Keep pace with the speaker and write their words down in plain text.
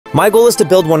My goal is to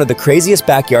build one of the craziest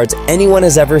backyards anyone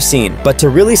has ever seen, but to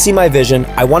really see my vision,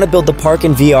 I want to build the park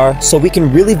in VR so we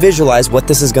can really visualize what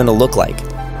this is going to look like.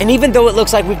 And even though it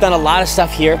looks like we've done a lot of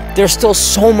stuff here, there's still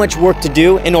so much work to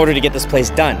do in order to get this place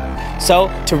done. So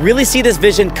to really see this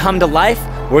vision come to life,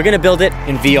 we're going to build it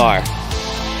in VR.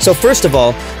 So first of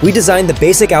all, we designed the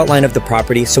basic outline of the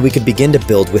property so we could begin to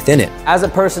build within it. As a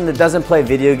person that doesn't play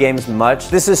video games much,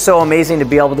 this is so amazing to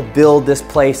be able to build this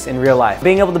place in real life.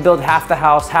 Being able to build half the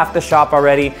house, half the shop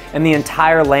already, and the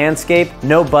entire landscape,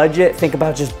 no budget, think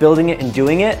about just building it and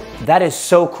doing it, that is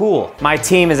so cool. My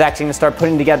team is actually gonna start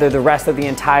putting together the rest of the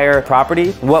entire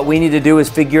property. What we need to do is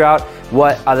figure out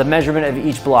what the measurement of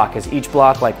each block is. Each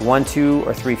block like 1, 2,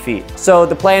 or 3 feet. So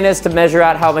the plan is to measure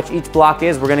out how much each block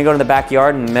is. We're gonna go to the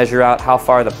backyard and measure out how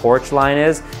far the porch line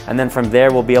is. And then from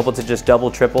there, we'll be able to just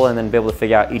double, triple, and then be able to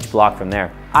figure out each block from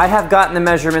there. I have gotten the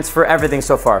measurements for everything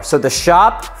so far. So the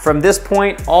shop from this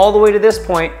point all the way to this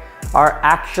point are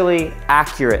actually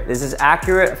accurate. This is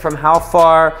accurate from how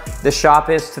far the shop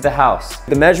is to the house.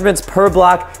 The measurements per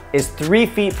block is 3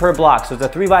 feet per block. So it's a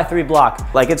 3x3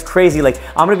 block. Like, it's crazy. Like,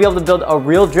 I'm gonna be able to build a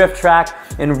real drift track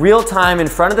in real time in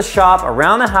front of the shop,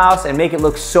 around the house, and make it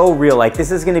look so real. Like,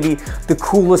 this is gonna be the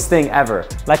coolest thing ever.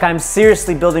 Like, I'm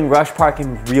seriously building Rush Park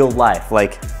in real life.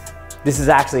 Like, this is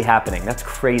actually happening. That's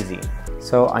crazy.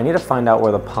 So I need to find out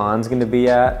where the pond's gonna be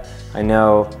at. I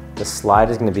know the slide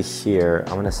is gonna be here.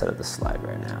 I'm gonna set up the slide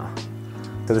right now.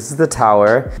 So this is the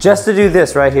tower. Just to do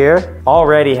this right here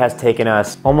already has taken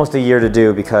us almost a year to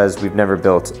do because we've never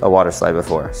built a water slide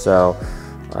before. So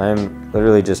I'm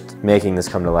literally just making this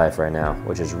come to life right now,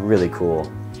 which is really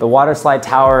cool. The water slide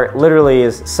tower literally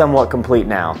is somewhat complete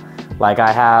now. Like,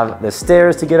 I have the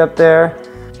stairs to get up there.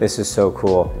 This is so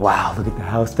cool. Wow, look at the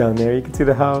house down there. You can see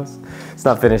the house. It's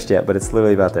not finished yet, but it's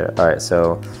literally about there. All right,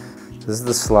 so this is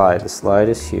the slide. The slide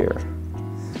is here.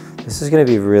 This is gonna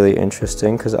be really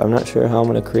interesting because I'm not sure how I'm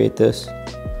gonna create this.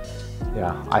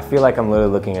 Yeah, I feel like I'm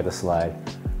literally looking at the slide.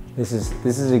 This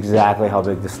is exactly how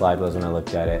big the slide was when I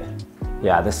looked at it.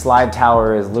 Yeah, the slide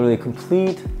tower is literally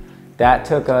complete. That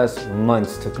took us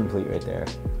months to complete right there.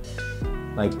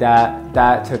 Like,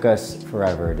 that took us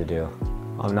forever to do.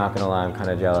 I'm not gonna lie, I'm kind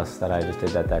of jealous that I just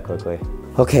did that quickly.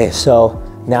 Okay, so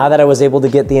now that I was able to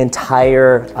get the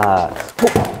entire,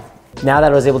 now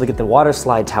that I was able to get the water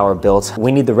slide tower built,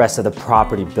 we need the rest of the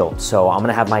property built. So I'm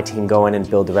gonna have my team go in and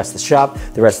build the rest of the shop,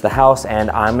 the rest of the house, and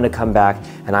I'm gonna come back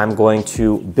and I'm going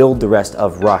to build the rest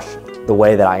of Rush the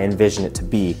way that I envision it to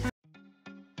be.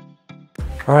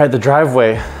 All right, the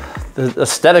driveway. The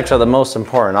aesthetics are the most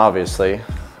important, obviously.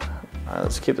 All right,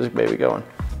 let's keep this baby going.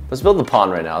 Let's build the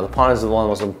pond right now. The pond is one of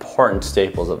the most important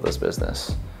staples of this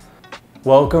business.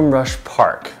 Welcome Rush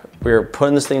Park. We're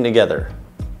putting this thing together.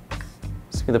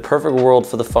 It's gonna be the perfect world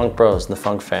for the Funk Bros and the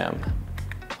Funk fam.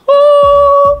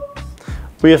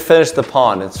 We have finished the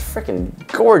pond. It's freaking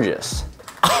gorgeous.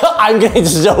 I'm getting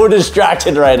so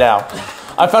distracted right now.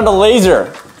 I found a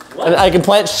laser and I can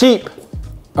plant sheep.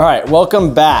 All right,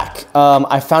 welcome back.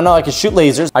 I found out I could shoot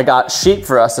lasers. I got sheep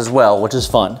for us as well, which is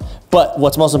fun. But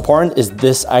what's most important is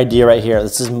this idea right here.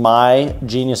 This is my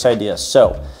genius idea.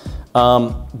 So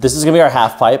this is gonna be our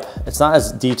half pipe. It's not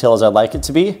as detailed as I'd like it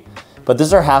to be, but this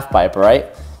is our half pipe, right?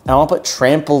 And I wanna put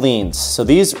trampolines. So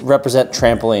these represent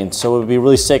trampolines. So what would be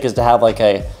really sick is to have like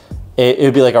it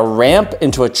would be like a ramp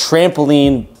into a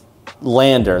trampoline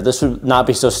lander. This would not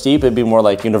be so steep. It'd be more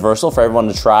like universal for everyone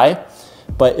to try.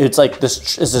 But it's like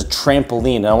this is a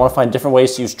trampoline, and I want to find different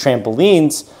ways to use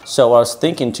trampolines. So what I was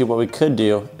thinking too, what we could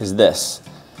do is this.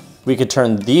 We could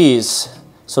turn these,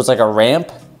 so it's like a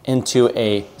ramp into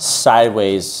a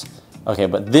sideways, okay,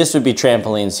 but this would be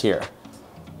trampolines here.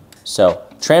 So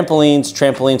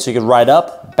trampolines, so you could ride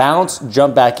up, bounce,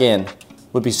 jump back in,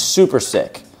 would be super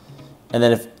sick. And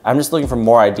then if I'm just looking for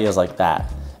more ideas like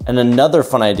that. And another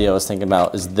fun idea I was thinking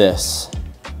about is this.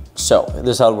 So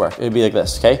this is how it would work. It would be like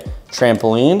this, okay?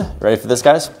 Trampoline, ready for this,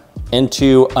 guys?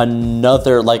 Into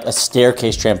another, like a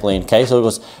staircase trampoline, okay? So it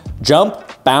goes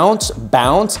jump, bounce,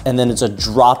 bounce, and then it's a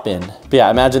drop in. But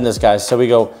yeah, imagine this, guys. So we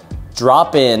go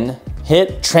drop in,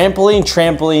 hit trampoline,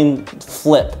 trampoline,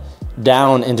 flip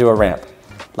down into a ramp.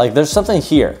 Like, there's something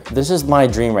here. This is my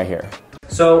dream right here.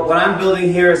 So what I'm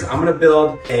building here is I'm gonna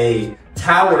build a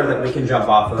tower that we can jump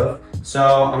off of.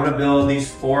 So I'm gonna build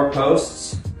these 4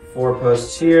 posts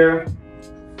here,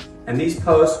 and these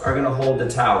posts are gonna hold the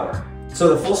tower.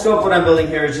 So the full scope of what I'm building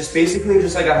here is just basically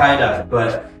just like a hideout,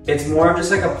 but it's more of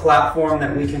just like a platform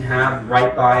that we can have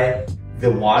right by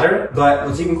the water. But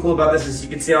what's even cool about this is you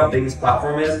can see how big this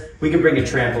platform is. We can bring a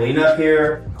trampoline up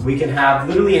here. We can have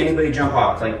literally anybody jump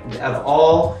off. Like, of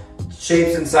all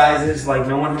shapes and sizes. Like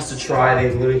no one has to try,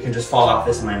 they literally can just fall off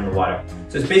this and land in the water.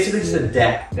 So it's basically just a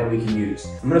deck that we can use.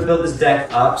 I'm gonna build this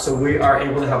deck up so we are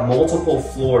able to have multiple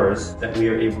floors that we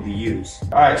are able to use.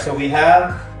 All right, so we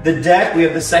have the deck, we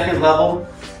have the second level,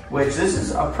 which this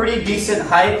is a pretty decent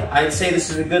height. I'd say this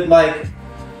is a good like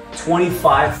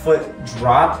 25-foot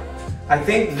drop. I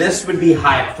think this would be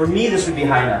high. For me, this would be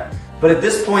high enough. But at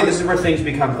this point, this is where things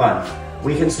become fun.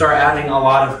 We can start adding a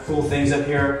lot of cool things up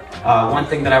here. One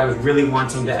thing that I was really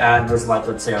wanting to add was like,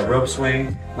 let's say a rope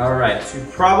swing. All right, so you're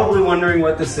probably wondering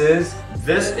what this is.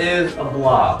 This is a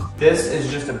blob. This is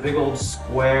just a big old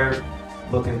square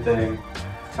looking thing.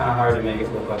 It's kind of hard to make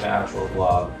it look like an actual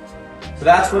blob. So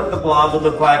that's what the blob would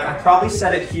look like. I'd probably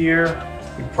set it here.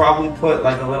 We'd probably put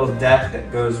like a little deck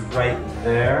that goes right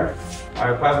there.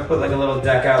 I'd probably put like a little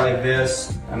deck out like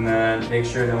this and then make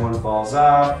sure no one falls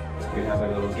off. We'd have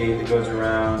like a little gate that goes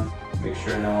around, make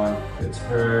sure no one gets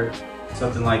hurt,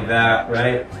 something like that,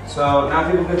 right? So now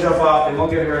people can jump off, they won't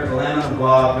get hurt, they'll land on the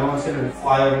blob, no one's gonna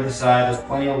fly over the side, there's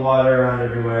plenty of water around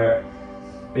everywhere.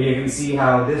 But you can see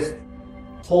how this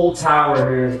whole tower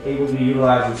here is able to be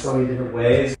utilized in so many different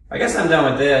ways. I guess I'm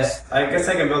done with this. I guess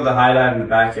I can build the high dive in the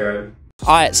backyard. All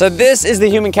right, so this is the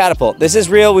human catapult. This is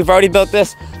real, we've already built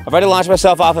this. I've already launched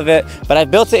myself off of it, but I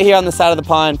built it here on the side of the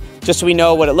pond just so we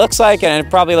know what it looks like, and it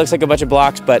probably looks like a bunch of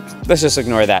blocks, but let's just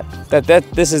ignore that.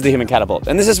 This is the human catapult,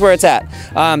 and this is where it's at.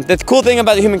 The cool thing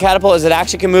about the human catapult is it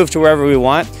actually can move to wherever we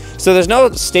want, so there's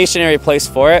no stationary place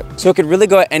for it, so it could really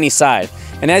go at any side.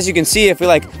 And as you can see, if we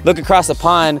like look across the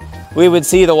pond, we would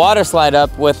see the water slide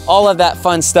up with all of that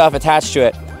fun stuff attached to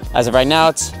it. As of right now,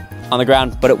 it's on the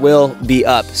ground, but it will be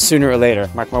up sooner or later,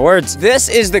 mark my words. This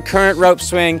is the current rope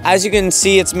swing. As you can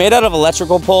see, it's made out of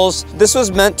electrical poles. This was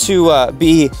meant to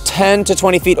be 10 to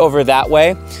 20 feet over that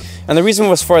way. And the reason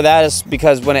was for that is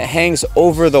because when it hangs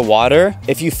over the water,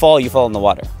 if you fall in the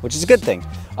water, which is a good thing.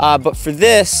 But for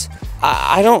this,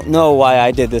 I don't know why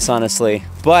I did this, honestly,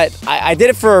 but I did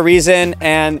it for a reason,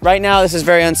 and right now this is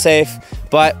very unsafe,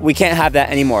 but we can't have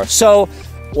that anymore. So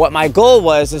what my goal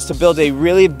was is to build a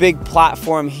really big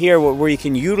platform here where you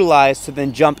can utilize to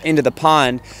then jump into the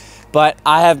pond. But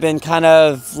I have been kind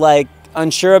of like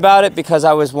unsure about it because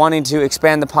I was wanting to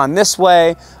expand the pond this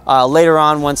way later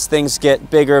on once things get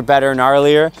bigger, better,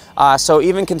 gnarlier. So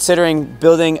even considering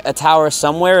building a tower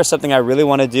somewhere is something I really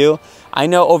want to do. I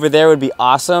know over there would be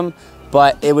awesome,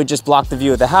 but it would just block the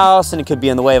view of the house and it could be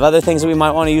in the way of other things that we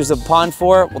might want to use the pond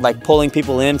for, like pulling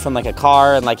people in from like a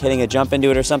car and like hitting a jump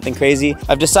into it or something crazy.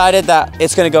 I've decided that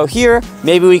it's gonna go here.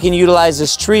 Maybe we can utilize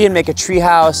this tree and make a tree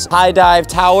house high dive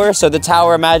tower. So the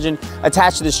tower, imagine,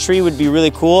 attached to this tree would be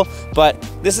really cool, but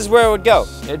this is where it would go.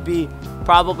 It'd be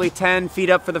probably 10 feet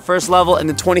up for the first level and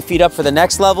then 20 feet up for the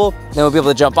next level. Then we'll be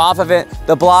able to jump off of it.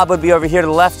 The blob would be over here to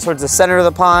the left towards the center of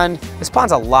the pond. This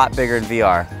pond's a lot bigger in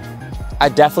VR. I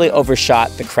definitely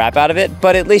overshot the crap out of it,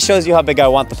 but at least shows you how big I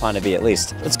want the pond to be, at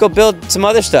least. Let's go build some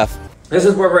other stuff. This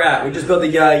is where we're at. We just built the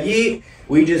yeet,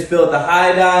 we just built the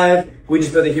high dive, we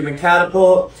just built the human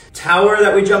catapult, tower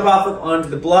that we jump off of onto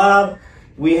the blob.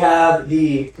 We have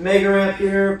the mega ramp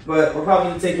here, but we're probably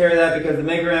gonna take care of that because the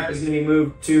mega ramp is gonna be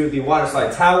moved to the water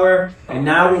slide tower. And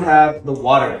now we have the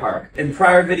water park. In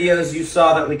prior videos, you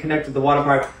saw that we connected the water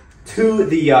park to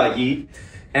the yeet.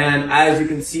 And as you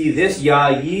can see, this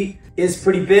yeet is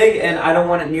pretty big and I don't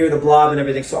want it near the blob and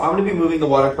everything. So I'm gonna be moving the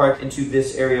water park into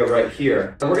this area right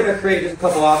here. And we're gonna create just a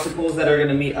couple obstacles that are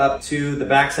gonna meet up to the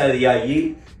backside of the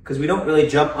yeet because we don't really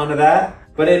jump onto that.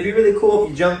 But it'd be really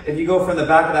cool if you go from the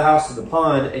back of the house to the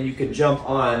pond and you could jump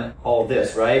on all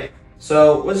this, right?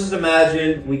 So let's just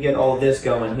imagine we get all this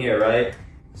going here, right?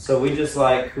 So we just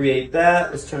like create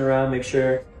that. Let's turn around, make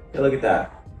sure. Hey, look at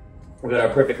that. We got our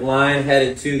perfect line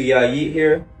headed to the yeet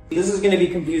here. This is going to be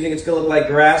confusing. It's going to look like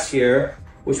grass here,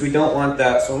 which we don't want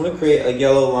that. So I'm going to create a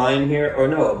yellow line here, or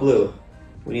no, a blue.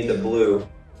 We need the blue.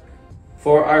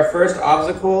 For our first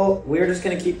obstacle, we're just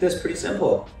going to keep this pretty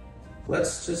simple.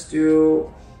 Let's just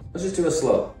do a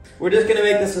slope. We're just going to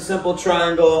make this a simple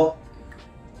triangle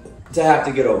to have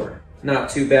to get over. Not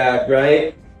too bad,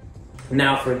 right?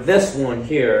 Now for this one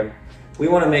here, we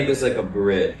want to make this like a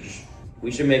bridge.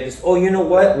 We should make this, oh, you know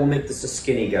what? We'll make this a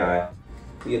skinny guy.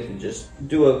 We get to just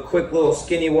do a quick little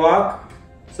skinny walk.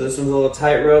 So this one's a little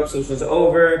tightrope, so this one's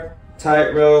over,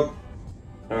 tightrope.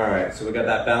 All right, so we got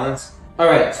that balance. All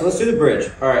right, so let's do the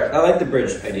bridge. All right, I like the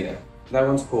bridge idea. That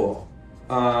one's cool.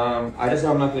 I just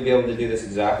know I'm not gonna be able to do this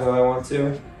exactly how I want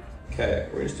to. Okay,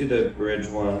 we're just do the bridge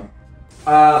one.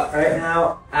 Right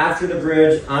now, after the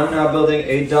bridge, I'm now building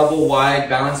a double wide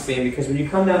balance beam because when you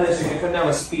come down this, you're gonna come down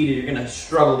with speed and you're gonna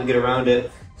struggle to get around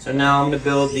it. So now I'm gonna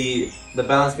build the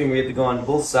balance beam where you have to go on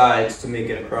both sides to make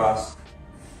it across.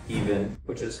 even,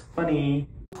 which is funny.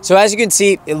 So as you can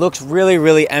see, it looks really,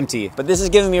 really empty, but this is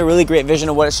giving me a really great vision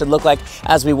of what it should look like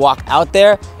as we walk out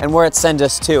there and where it sends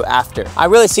us to after. I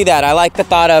really see that. I like the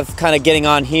thought of kind of getting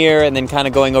on here and then kind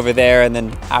of going over there and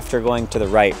then after going to the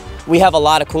right. We have a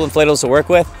lot of cool inflatables to work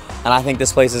with, and I think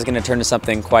this place is gonna turn to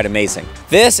something quite amazing.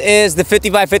 This is the 50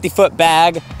 by 50 foot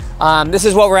bag. This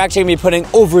is what we're actually gonna be putting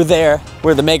over there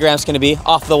where the Mega Ramp's gonna be,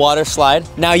 off the water slide.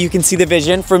 Now you can see the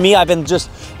vision. For me, I've been just,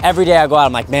 every day I go out,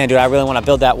 I'm like, man, dude, I really wanna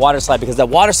build that water slide because that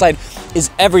water slide is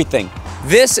everything.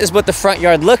 This is what the front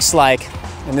yard looks like,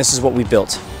 and this is what we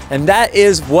built. And that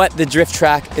is what the drift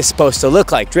track is supposed to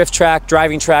look like. Drift track,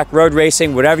 driving track, road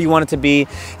racing, whatever you want it to be.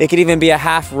 It could even be a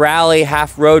half rally,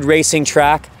 half road racing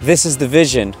track. This is the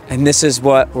vision, and this is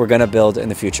what we're gonna build in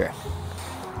the future.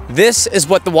 This is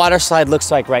what the water slide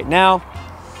looks like right now.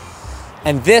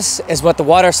 And this is what the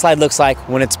water slide looks like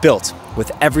when it's built,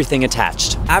 with everything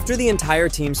attached. After the entire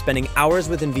team spending hours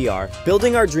within VR,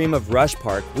 building our dream of Rush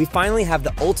Park, we finally have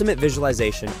the ultimate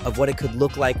visualization of what it could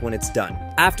look like when it's done.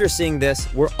 After seeing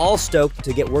this, we're all stoked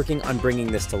to get working on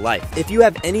bringing this to life. If you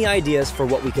have any ideas for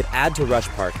what we could add to Rush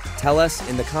Park, tell us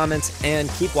in the comments and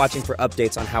keep watching for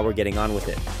updates on how we're getting on with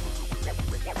it.